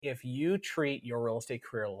if you treat your real estate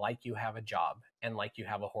career like you have a job and like you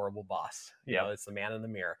have a horrible boss, it's the man in the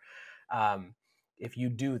mirror. If you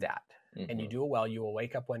do that and you do it well, you will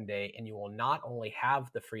wake up one day and you will not only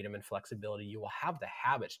have the freedom and flexibility, you will have the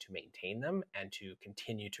habits to maintain them and to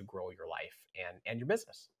continue to grow your life and your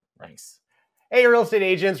business. Nice. Hey, real estate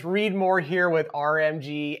agents, Reed Moore here with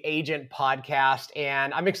RMG Agent Podcast,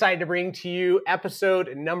 and I'm excited to bring to you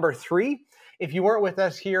episode number 3. If you weren't with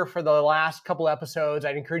us here for the last couple episodes,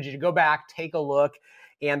 I'd encourage you to go back, take a look.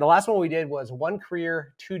 And the last one we did was 1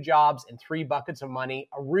 career, 2 jobs, and 3 buckets of money.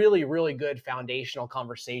 A really, really good foundational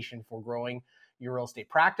conversation for growing your real estate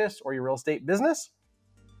practice or your real estate business.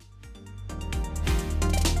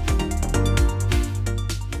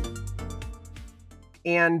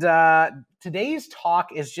 And today's talk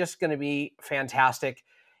is just going to be fantastic.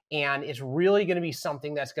 And it's really going to be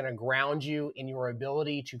something that's going to ground you in your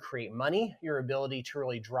ability to create money, your ability to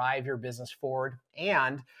really drive your business forward.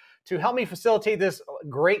 And to help me facilitate this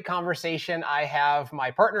great conversation, I have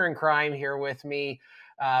my partner in crime here with me,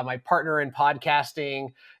 my partner in podcasting,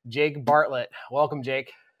 Jake Bartlett. Welcome,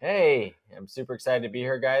 Jake. Hey, I'm super excited to be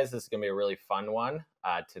here, guys. This is going to be a really fun one.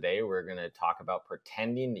 Today, we're going to talk about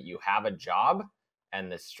pretending that you have a job and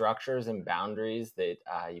the structures and boundaries that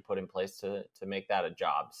you put in place to make that a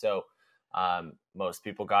job. So most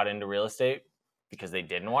people got into real estate because they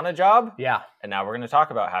didn't want a job. Yeah. And now we're going to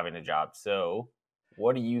talk about having a job. So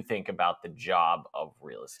what do you think about the job of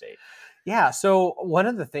real estate? Yeah. So one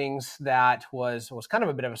of the things that was kind of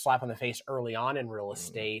a bit of a slap on the face early on in real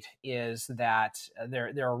estate is that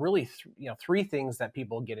there are really 3 things that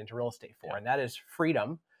people get into real estate for, and that is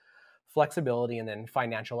freedom, flexibility, and then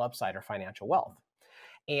financial upside or financial wealth.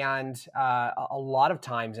 And a lot of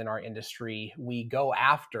times in our industry, we go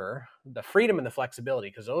after the freedom and the flexibility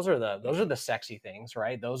because those are the sexy things,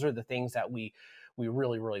 right? Those are the things that we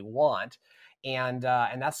really, really want. And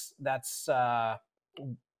that's the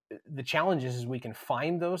challenge is we can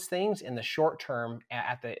find those things in the short term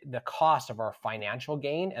at the cost of our financial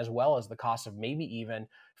gain, as well as the cost of maybe even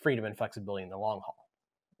freedom and flexibility in the long haul.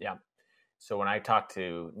 Yeah. So when I talk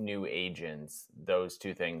to new agents, those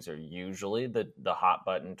 2 things are usually the hot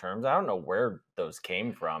button terms. I don't know where those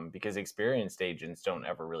came from because experienced agents don't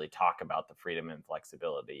ever really talk about the freedom and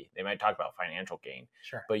flexibility. They might talk about financial gain,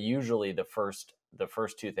 sure, but usually the first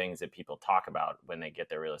 2 things that people talk about when they get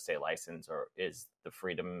their real estate license is the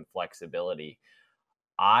freedom and flexibility.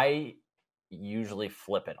 I usually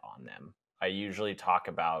flip it on them. I usually talk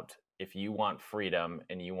about, if you want freedom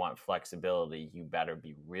and you want flexibility, you better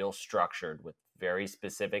be real structured with very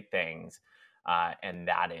specific things. And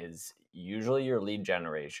that is usually your lead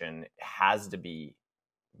generation has to be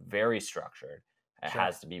very structured. It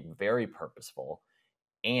has to be very purposeful.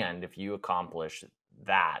 And if you accomplish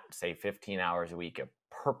that, say 15 hours a week of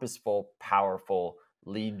purposeful, powerful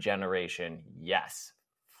lead generation, yes,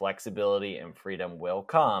 flexibility and freedom will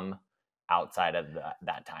come outside of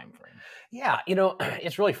that time frame. Yeah,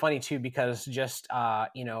 it's really funny too because just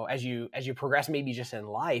as you progress, maybe just in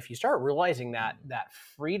life, you start realizing that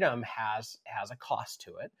freedom has a cost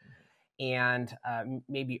to it, and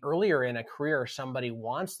maybe earlier in a career, somebody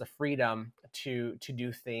wants the freedom to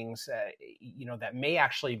do things that may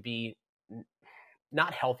actually be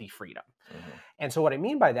not healthy freedom. And so what I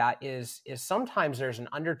mean by that is sometimes there's an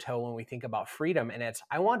undertow when we think about freedom, and it's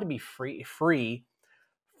I want to be free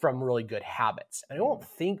from really good habits. And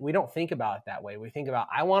we don't think about it that way. We think about,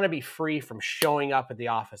 I want to be free from showing up at the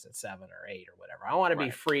office at 7 or 8 or whatever. I want to be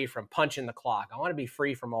free from punching the clock. I want to be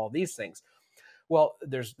free from all these things. Well,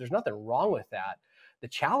 there's nothing wrong with that. The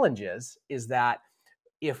challenge is that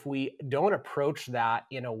if we don't approach that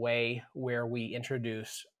in a way where we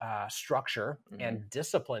introduce structure and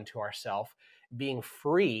discipline to ourselves, being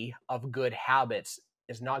free of good habits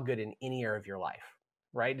is not good in any area of your life.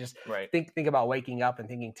 Right? Just think about waking up and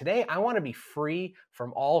thinking, today I want to be free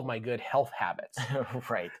from all of my good health habits.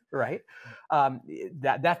 Right.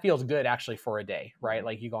 That feels good actually for a day, right?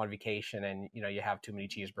 Like you go on vacation and you have too many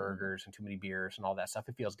cheeseburgers and too many beers and all that stuff.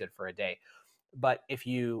 It feels good for a day. But if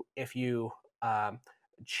you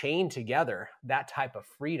chain together that type of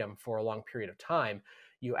freedom for a long period of time,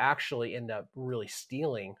 you actually end up really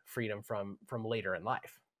stealing freedom from later in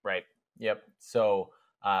life. Right. Yep. So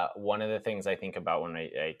one of the things I think about when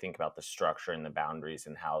I think about the structure and the boundaries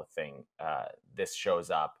and how this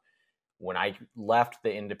shows up, when I left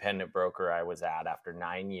the independent broker I was at after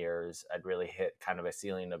 9 years, I'd really hit kind of a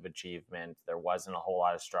ceiling of achievement. There wasn't a whole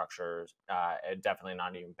lot of structures, definitely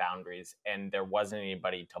not even boundaries, and there wasn't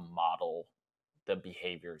anybody to model the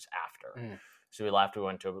behaviors after. So we left, we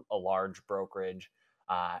went to a large brokerage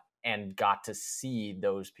and got to see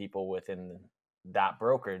those people within that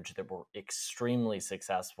brokerage that were extremely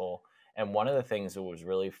successful. And one of the things that was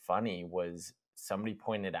really funny was somebody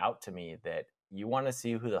pointed out to me that you want to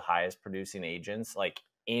see who the highest producing agents, like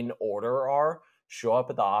in order, are, show up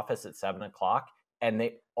at the office at 7 o'clock. And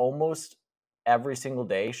they almost every single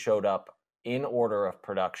day showed up in order of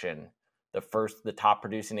production. The top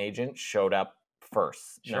producing agent showed up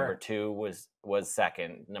first. Sure. Number 2 was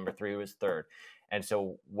second. Number 3 was third. And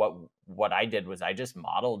so what I did was I just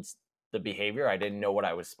modeled the behavior. I didn't know what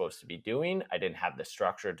I was supposed to be doing. I didn't have the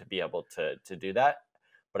structure to be able to do that,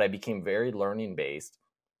 but I became very learning based,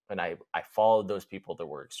 and I followed those people that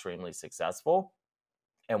were extremely successful.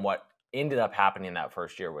 And what ended up happening that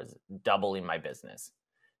first year was doubling my business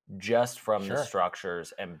just from Sure. the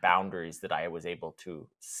structures and boundaries that I was able to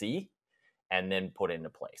see and then put into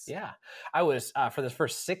place. Yeah. I was, for the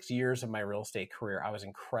first 6 years of my real estate career, I was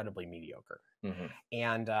incredibly mediocre. Mm-hmm.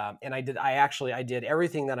 And I did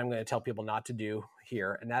everything that I'm going to tell people not to do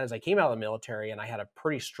here. And that is, I came out of the military and I had a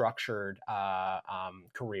pretty structured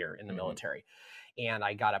career in the Mm-hmm. military. And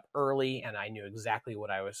I got up early and I knew exactly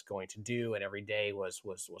what I was going to do. And every day was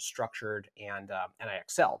structured, and I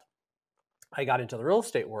excelled. I got into the real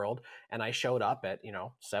estate world and I showed up at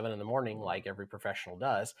 7 a.m. like every professional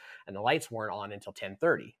does, and the lights weren't on until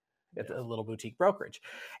 10:30 at a little boutique brokerage.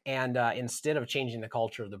 And instead of changing the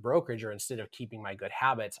culture of the brokerage, or instead of keeping my good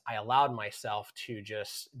habits, I allowed myself to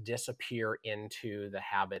just disappear into the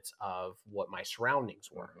habits of what my surroundings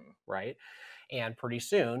were. Mm-hmm. Right. And pretty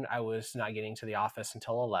soon I was not getting to the office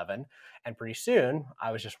until 11. And pretty soon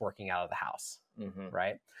I was just working out of the house. Mm-hmm.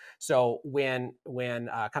 Right. So when kind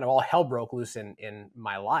of all hell broke loose in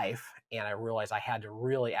my life, and I realized I had to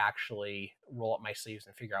really actually roll up my sleeves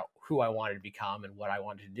and figure out who I wanted to become and what I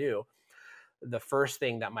wanted to do, the first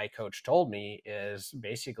thing that my coach told me is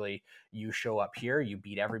basically, you show up here, you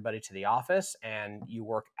beat everybody to the office, and you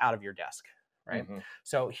work out of your desk. Right. Mm-hmm.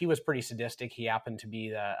 So he was pretty sadistic. He happened to be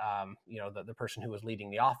the person who was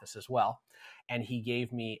leading the office as well. And he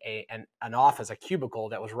gave me an office, a cubicle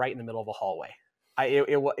that was right in the middle of a hallway.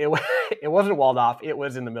 It wasn't walled off. It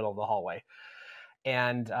was in the middle of the hallway.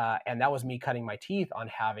 And that was me cutting my teeth on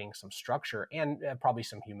having some structure and probably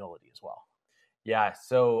some humility as well. Yeah.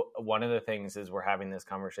 So one of the things as we're having this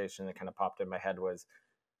conversation that kind of popped in my head was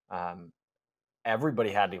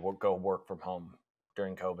everybody had to go work from home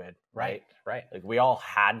during COVID, right? Right. Like we all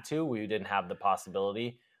had to. We didn't have the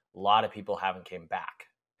possibility. A lot of people haven't came back.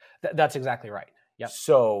 That's exactly right. Yep.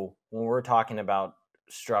 So when we're talking about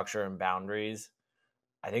structure and boundaries,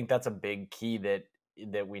 I think that's a big key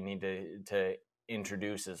that we need to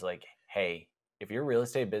introduce is like, hey, if your real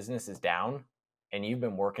estate business is down and you've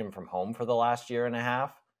been working from home for the last year and a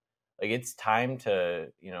half, like it's time to,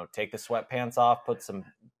 take the sweatpants off, put some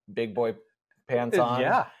big boy pants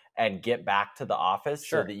on, and get back to the office.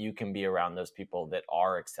 Sure. So that you can be around those people that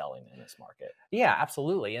are excelling in this market. Yeah,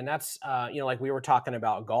 absolutely. And that's, like we were talking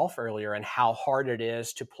about golf earlier and how hard it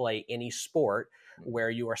is to play any sport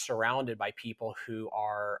where you are surrounded by people who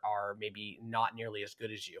are maybe not nearly as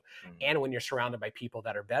good as you. Mm-hmm. And when you're surrounded by people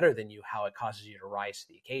that are better than you, how it causes you to rise to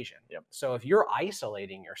the occasion. Yep. So if you're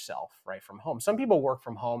isolating yourself right from home, some people work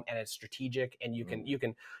from home and it's strategic, and you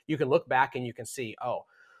can look back and you can see,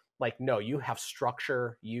 no, you have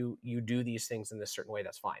structure, you do these things in this certain way,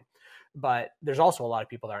 that's fine. But there's also a lot of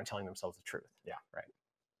people that aren't telling themselves the truth. Yeah. Right.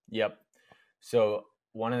 Yep. So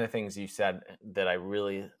one of the things you said that I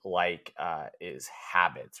really like is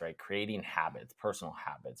habits, right? Creating habits, personal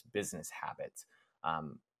habits, business habits.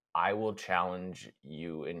 I will challenge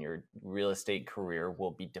you in your real estate career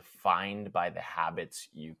will be defined by the habits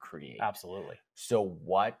you create. Absolutely. So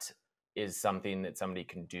what is something that somebody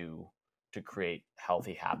can do to create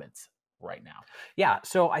healthy habits right now? Yeah.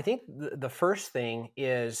 So I think the first thing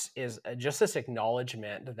is just this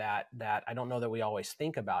acknowledgement that I don't know that we always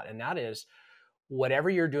think about. And that is, whatever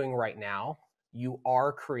you're doing right now, you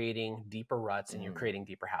are creating deeper ruts and you're creating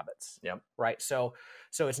deeper habits. Yep. Right. So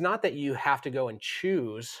it's not that you have to go and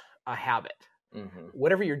choose a habit. Mm-hmm.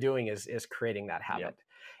 Whatever you're doing is creating that habit. Yep.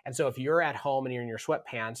 And so if you're at home and you're in your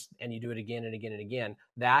sweatpants and you do it again and again and again,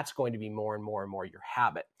 that's going to be more and more and more your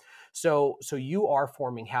habit. So you are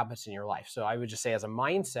forming habits in your life. So I would just say, as a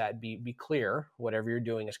mindset, be clear, whatever you're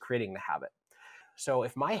doing is creating the habit. So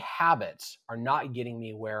if my habits are not getting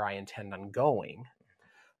me where I intend on going,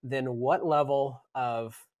 then what level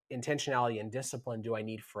of intentionality and discipline do I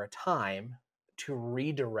need for a time to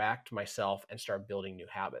redirect myself and start building new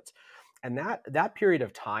habits? And that period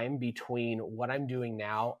of time between what I'm doing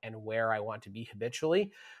now and where I want to be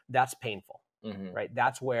habitually, that's painful, right?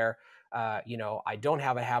 That's where, I don't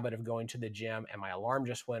have a habit of going to the gym and my alarm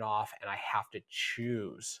just went off and I have to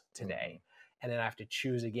choose today. and then I have to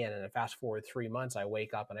choose again. And then fast forward 3 months, I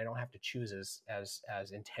wake up and I don't have to choose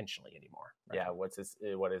as intentionally anymore. Right? Yeah.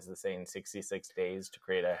 What is the saying? 66 days to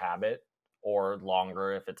create a habit, or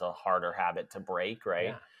longer if it's a harder habit to break.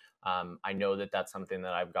 Right. Yeah. I know that that's something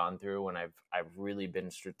that I've gone through when I've really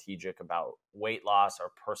been strategic about weight loss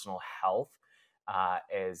or personal health.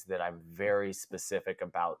 Is that I'm very specific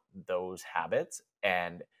about those habits,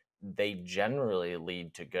 and they generally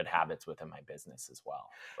lead to good habits within my business as well,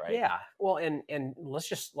 right? Yeah. Well, and let's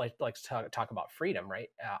just talk about freedom, right?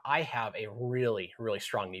 I have a really, really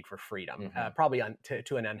strong need for freedom, probably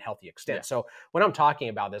to an unhealthy extent. Yeah. So when I'm talking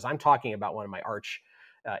about this, I'm talking about one of my arch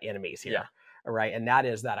enemies here. Yeah. Right. And that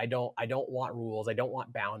is that I don't want rules. I don't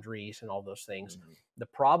want boundaries and all those things. The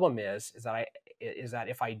problem is that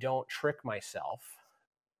if I don't trick myself,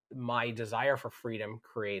 my desire for freedom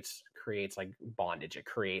creates like bondage. It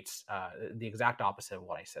creates the exact opposite of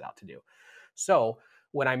what I set out to do. So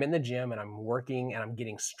when I'm in the gym and I'm working and I'm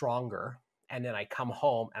getting stronger, and then I come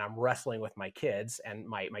home and I'm wrestling with my kids, and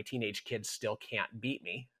my teenage kids still can't beat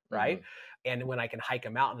me, right? And when I can hike a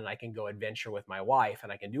mountain and I can go adventure with my wife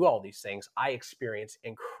and I can do all these things, I experience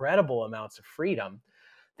incredible amounts of freedom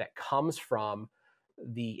that comes from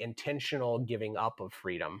the intentional giving up of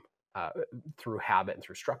freedom through habit and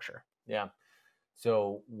through structure. Yeah.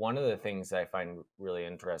 So one of the things that I find really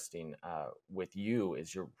interesting with you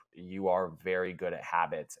is you are very good at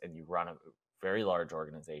habits, and you run a very large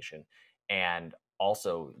organization, and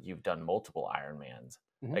also you've done multiple Ironmans.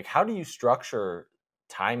 Like, how do you structure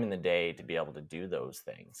time in the day to be able to do those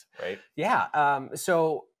things, right? Yeah.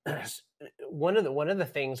 So one of the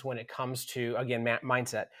things when it comes to, again,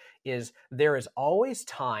 mindset, is there is always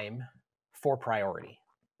time for priority.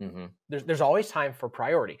 There's always time for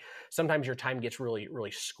priority. Sometimes your time gets really, really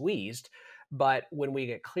squeezed, but when we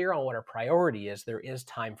get clear on what our priority is, there is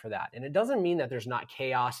time for that. And it doesn't mean that there's not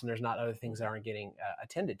chaos and there's not other things that aren't getting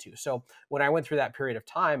attended to. So when I went through that period of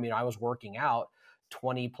time, I was working out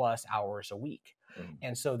 20 plus hours a week.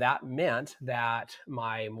 And so that meant that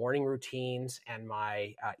my morning routines and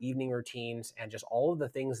my evening routines and just all of the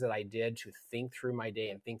things that I did to think through my day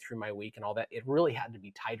and think through my week and all that, it really had to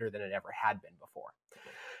be tighter than it ever had been before.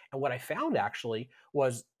 And what I found actually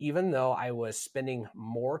was, even though I was spending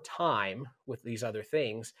more time with these other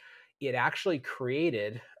things, it actually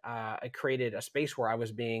created a space where I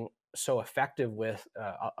was being so effective with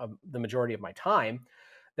the majority of my time,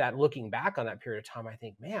 that looking back on that period of time, I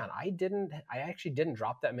think, man, I actually didn't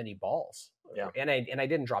drop that many balls. Yeah. And I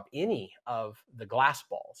didn't drop any of the glass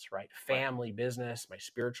balls, right? Family, business, my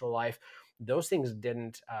spiritual life, those things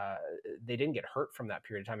didn't get hurt from that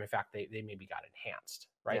period of time. In fact, they maybe got enhanced,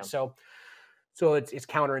 right? Yeah. So it's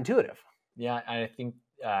counterintuitive. Yeah. I think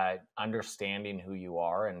understanding who you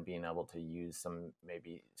are and being able to use some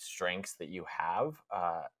maybe strengths that you have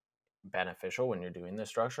beneficial when you're doing this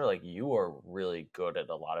structure. Like, you are really good at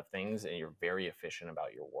a lot of things and you're very efficient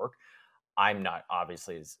about your work. I'm not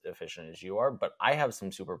obviously as efficient as you are, but I have some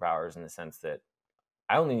superpowers in the sense that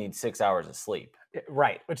I only need 6 hours of sleep.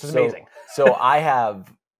 Right. Which is amazing. So I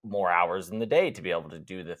have more hours in the day to be able to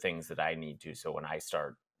do the things that I need to. So when I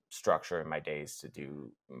start structuring my days to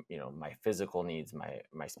do, my physical needs,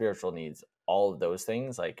 my spiritual needs, all of those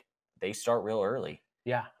things, like, they start real early.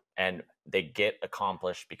 Yeah. And they get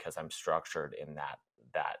accomplished because I'm structured in that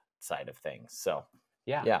side of things. So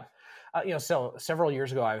yeah. So several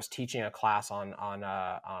years ago, I was teaching a class on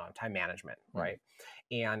time management, right?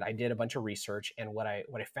 And I did a bunch of research, and what I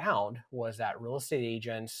found was that real estate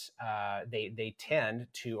agents, we tend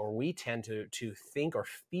to think or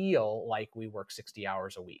feel like we work 60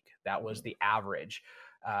 hours a week. That was the average.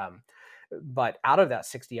 But out of that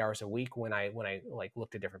 60 hours a week, when I like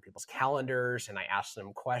looked at different people's calendars and I asked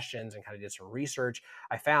them questions and kind of did some research,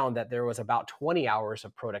 I found that there was about 20 hours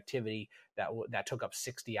of productivity that took up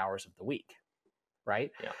 60 hours of the week.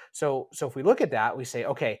 Right. Yeah. So if we look at that, we say,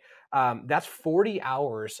 okay, that's 40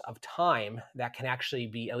 hours of time that can actually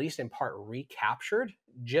be, at least in part, recaptured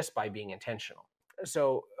just by being intentional.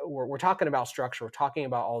 So we're talking about structure. We're talking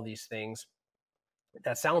about all these things.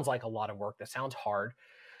 That sounds like a lot of work. That sounds hard.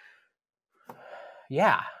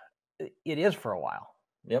 Yeah, it is for a while.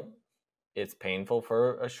 Yep. It's painful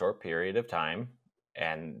for a short period of time.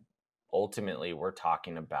 And ultimately, we're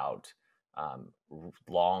talking about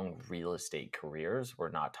long real estate careers. We're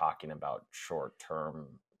not talking about short-term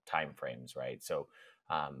timeframes, right? So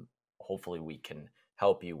hopefully we can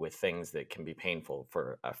help you with things that can be painful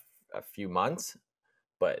for a few months,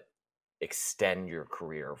 but extend your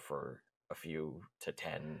career for a few to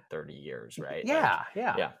 10, 30 years, right? Yeah.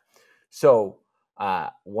 So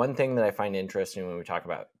One thing that I find interesting when we talk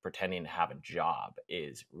about pretending to have a job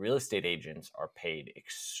is real estate agents are paid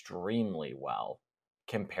extremely well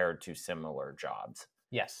compared to similar jobs.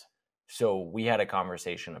 Yes. So we had a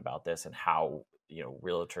conversation about this and how,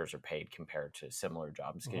 realtors are paid compared to similar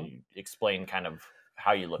jobs. Can you explain kind of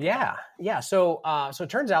how you look at that? Yeah. So it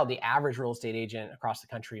turns out the average real estate agent across the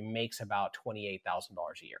country makes about $28,000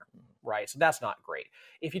 a year, right? So that's not great.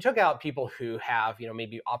 If you took out people who have,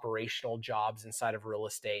 maybe operational jobs inside of real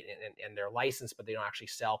estate and they're licensed, but they don't actually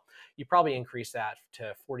sell, you probably increase that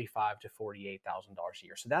to $45,000 to $48,000 a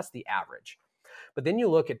year. So that's the average. But then you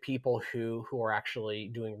look at people who are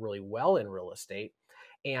actually doing really well in real estate.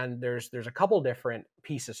 And there's a couple different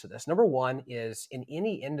pieces to this. Number one is in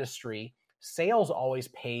any industry, sales always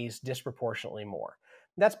pays disproportionately more.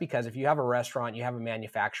 That's because if you have a restaurant, you have a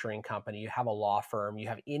manufacturing company, you have a law firm, you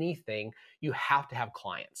have anything, you have to have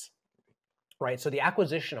clients, right? So the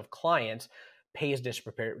acquisition of clients pays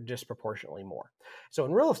disproportionately more. So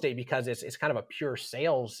in real estate, because it's kind of a pure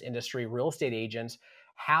sales industry, real estate agents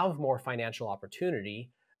have more financial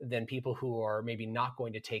opportunity than people who are maybe not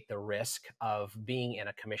going to take the risk of being in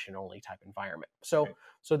a commission-only type environment. So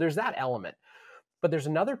there's that element. But there's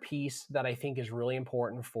another piece that I think is really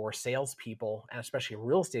important for salespeople and especially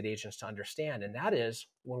real estate agents to understand. And that is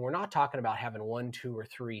when we're not talking about having 1, 2, or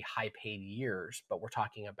 3 high paid years, but we're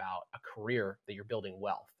talking about a career that you're building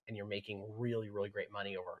wealth and you're making really, really great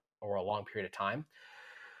money over a long period of time.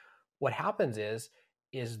 What happens is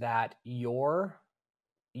that your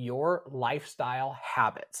lifestyle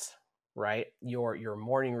habits, right? Your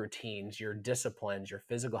morning routines, your disciplines, your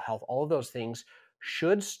physical health, all of those things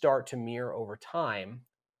should start to mirror over time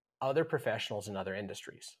other professionals in other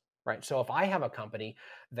industries, right? So if I have a company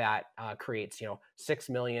that creates, $6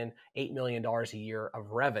 million, $8 million a year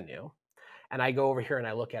of revenue, and I go over here and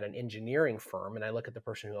I look at an engineering firm and I look at the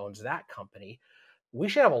person who owns that company, we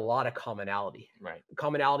should have a lot of commonality, right?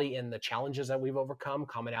 Commonality in the challenges that we've overcome,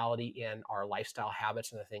 commonality in our lifestyle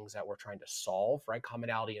habits and the things that we're trying to solve, right?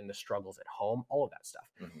 Commonality in the struggles at home, all of that stuff.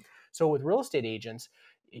 So with real estate agents,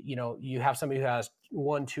 you have somebody who has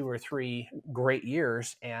 1, 2, or 3 great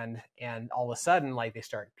years and all of a sudden, like, they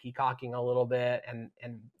start peacocking a little bit. And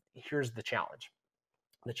here's the challenge.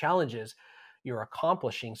 The challenge is you're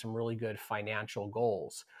accomplishing some really good financial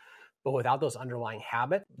goals, but without those underlying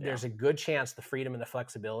habits, there's a good chance the freedom and the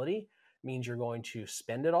flexibility means you're going to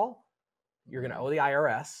spend it all. You're going to owe the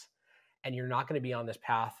IRS, and you're not going to be on this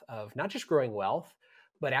path of not just growing wealth,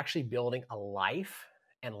 but actually building a life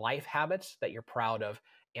and life habits that you're proud of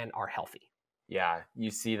and are healthy. Yeah, you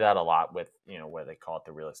see that a lot with, what they call it,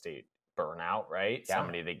 the real estate burnout, right? Yeah.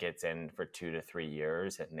 Somebody that gets in for 2 to 3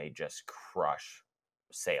 years and they just crush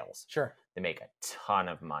sales. Sure. They make a ton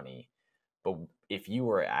of money. But if you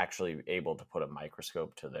were actually able to put a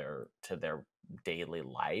microscope to their daily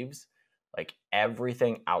lives, like,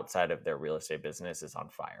 everything outside of their real estate business is on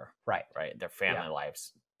fire. Right. Their family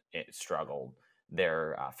lives struggled.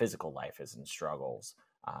 Their physical life is in struggles.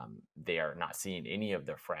 They are not seeing any of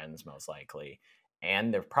their friends, most likely,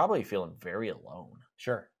 and they're probably feeling very alone.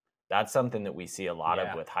 Sure. That's something that we see a lot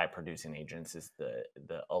of with high producing agents, is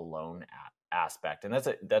the alone aspect, and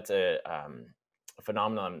that's a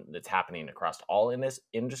phenomenon that's happening across all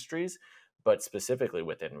industries, but specifically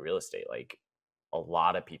within real estate. Like, a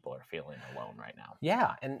lot of people are feeling alone right now.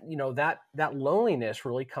 Yeah, and that loneliness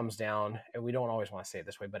really comes down, and we don't always want to say it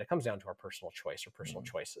this way, but it comes down to our personal choice or personal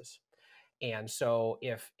choices. And so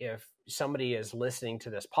if somebody is listening to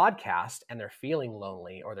this podcast and they're feeling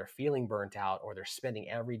lonely or they're feeling burnt out or they're spending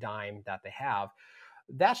every dime that they have,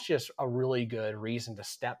 that's just a really good reason to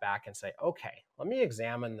step back and say, okay, let me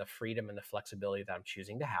examine the freedom and the flexibility that I'm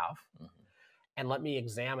choosing to have. And let me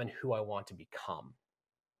examine who I want to become.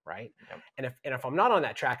 Right. Yep. And if I'm not on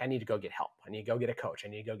that track, I need to go get help. I need to go get a coach. I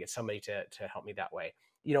need to go get somebody to help me that way.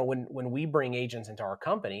 When we bring agents into our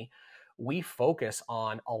company, we focus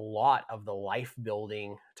on a lot of the life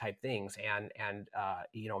building type things and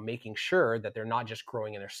making sure that they're not just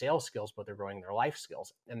growing in their sales skills, but they're growing in their life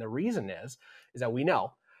skills. And the reason is that we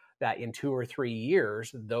know that in 2 or 3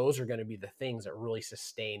 years, those are going to be the things that really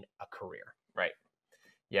sustain a career. Right.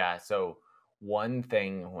 Yeah. So one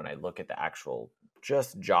thing, when I look at the actual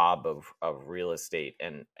just job of real estate,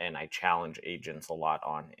 and I challenge agents a lot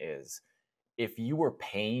on, is if you were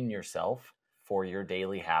paying yourself for your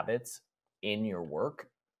daily habits in your work,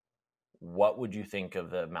 what would you think of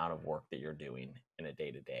the amount of work that you're doing in a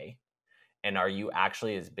day-to-day? And are you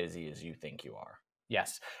actually as busy as you think you are?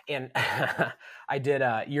 Yes. And I did,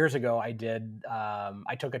 years ago, I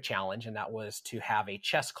took a challenge, and that was to have a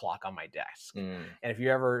chess clock on my desk. And if you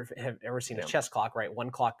have ever seen a chess clock, right? One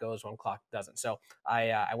clock goes, one clock doesn't. So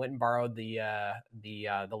I went and borrowed the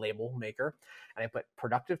label maker, and I put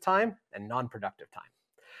productive time and non-productive time.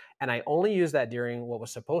 And I only used that during what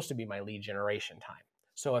was supposed to be my lead generation time.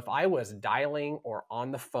 So if I was dialing or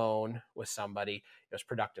on the phone with somebody, it was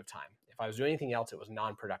productive time. If I was doing anything else, it was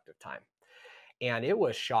non-productive time. And it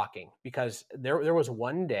was shocking because there was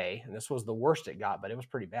one day, and this was the worst it got, but it was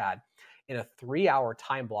pretty bad. In a 3-hour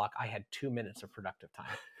time block, I had 2 minutes of productive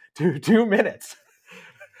time. 2 minutes.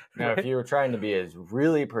 Now, if you were trying to be as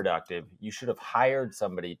really productive, you should have hired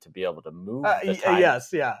somebody to be able to move the time. Yes,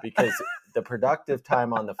 yeah. Because the productive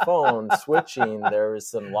time on the phone, switching, there was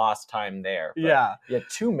some lost time there. But yeah.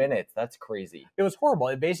 2 minutes. That's crazy. It was horrible.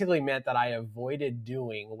 It basically meant that I avoided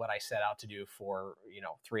doing what I set out to do for,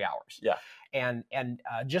 3 hours. Yeah. And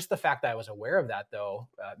just the fact that I was aware of that, though,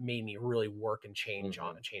 made me really work and change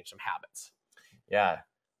some habits. Yeah.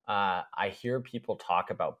 I hear people talk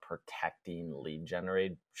about protecting lead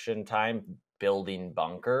generation time, building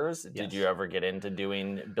bunkers. Yes. Did you ever get into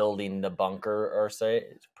building the bunker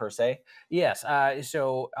per se? Yes.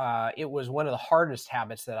 So it was one of the hardest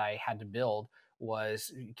habits that I had to build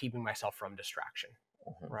was keeping myself from distraction,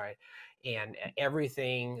 right? And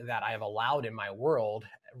everything that I have allowed in my world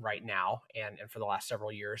right now and for the last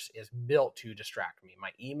several years is built to distract me.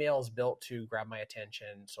 My email is built to grab my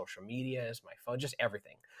attention. Social media is my phone, just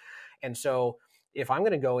everything. And so if I'm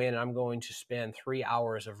going to go in and I'm going to spend 3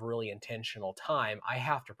 hours of really intentional time, I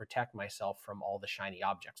have to protect myself from all the shiny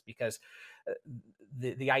objects, because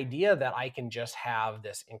the idea that I can just have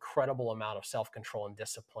this incredible amount of self-control and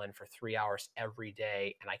discipline for 3 hours every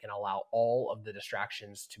day, and I can allow all of the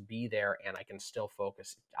distractions to be there and I can still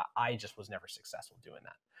focus, I just was never successful doing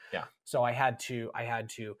that. Yeah. So I had to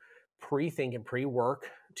pre-think and pre-work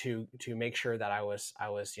to make sure that I was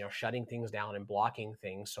shutting things down and blocking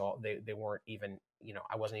things so they weren't even,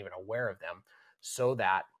 I wasn't even aware of them, so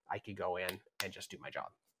that I could go in and just do my job.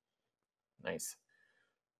 Nice.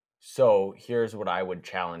 So here's what I would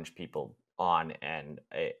challenge people on, and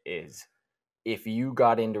is if you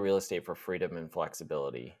got into real estate for freedom and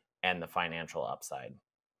flexibility and the financial upside,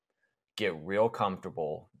 get real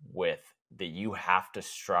comfortable with that you have to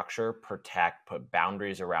structure, protect, put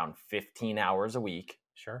boundaries around 15 hours a week.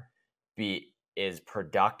 Sure. Be as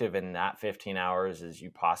productive in that 15 hours as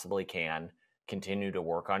you possibly can. Continue to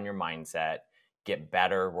work on your mindset, get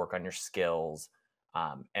better, work on your skills,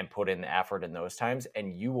 and put in the effort in those times,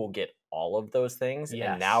 and you will get all of those things.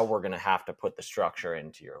 Yes. And now we're going to have to put the structure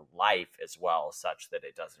into your life as well, such that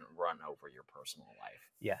it doesn't run over your personal life.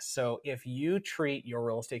 Yes. So if you treat your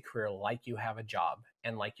real estate career like you have a job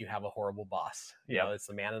and like you have a horrible boss, it's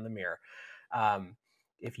the man in the mirror.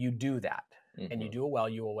 If you do that and you do it well,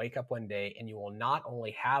 you will wake up one day and you will not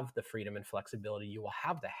only have the freedom and flexibility, you will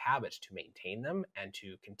have the habits to maintain them and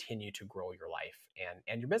to continue to grow your life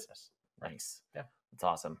and your business. Nice. Yeah. That's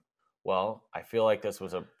awesome. Well, I feel like this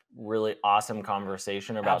was a really awesome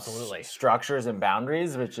conversation about structures and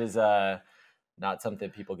boundaries, which is not something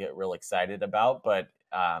people get real excited about, but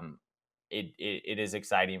it is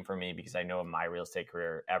exciting for me because I know in my real estate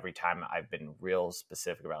career, every time I've been real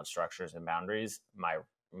specific about structures and boundaries, my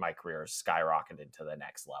career skyrocketed to the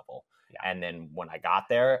next level. Yeah. And then when I got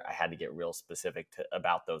there, I had to get real specific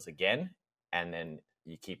about those again, and then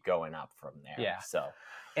you keep going up from there. Yeah. So.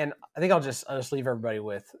 And I think I'll just leave everybody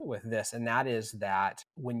with this, and that is that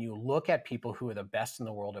when you look at people who are the best in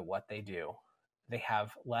the world at what they do, they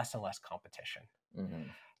have less and less competition. Mm-hmm.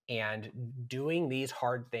 And doing these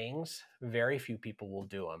hard things, very few people will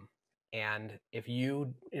do them. And if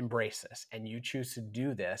you embrace this and you choose to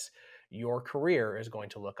do this, your career is going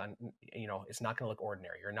to look it's not going to look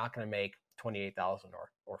ordinary. You're not going to make $28,000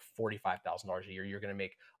 or $45,000 a year. You're going to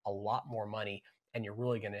make a lot more money, and you're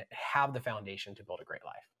really going to have the foundation to build a great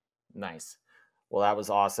life. Nice. Well, that was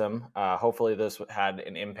awesome. Hopefully this had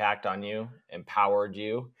an impact on you, empowered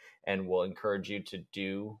you, and will encourage you to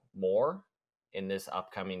do more in this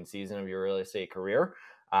upcoming season of your real estate career.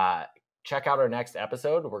 Check out our next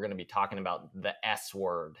episode. We're going to be talking about the S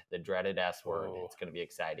word, the dreaded S word. Whoa. It's going to be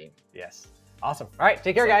exciting. Yes. Awesome. All right.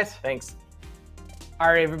 Take care, guys. Thanks. All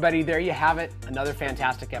right, everybody. There you have it. Another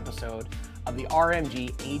fantastic episode of the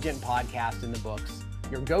RMG Agent Podcast in the books,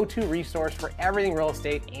 your go-to resource for everything real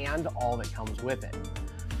estate and all that comes with it.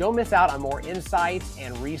 Don't miss out on more insights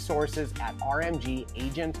and resources at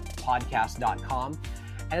rmgagentpodcast.com.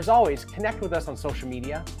 And as always, connect with us on social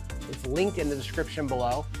media. It's linked in the description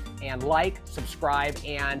below. and like, subscribe,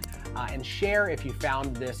 and share if you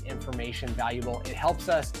found this information valuable. It helps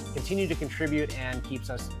us continue to contribute and keeps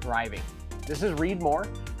us thriving. This is Reed Moore,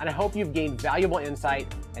 and I hope you've gained valuable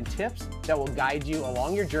insight and tips that will guide you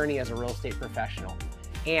along your journey as a real estate professional.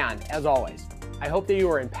 And as always, I hope that you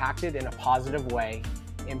are impacted in a positive way,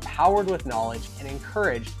 empowered with knowledge, and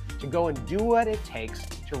encouraged to go and do what it takes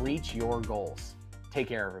to reach your goals. Take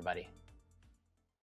care, everybody.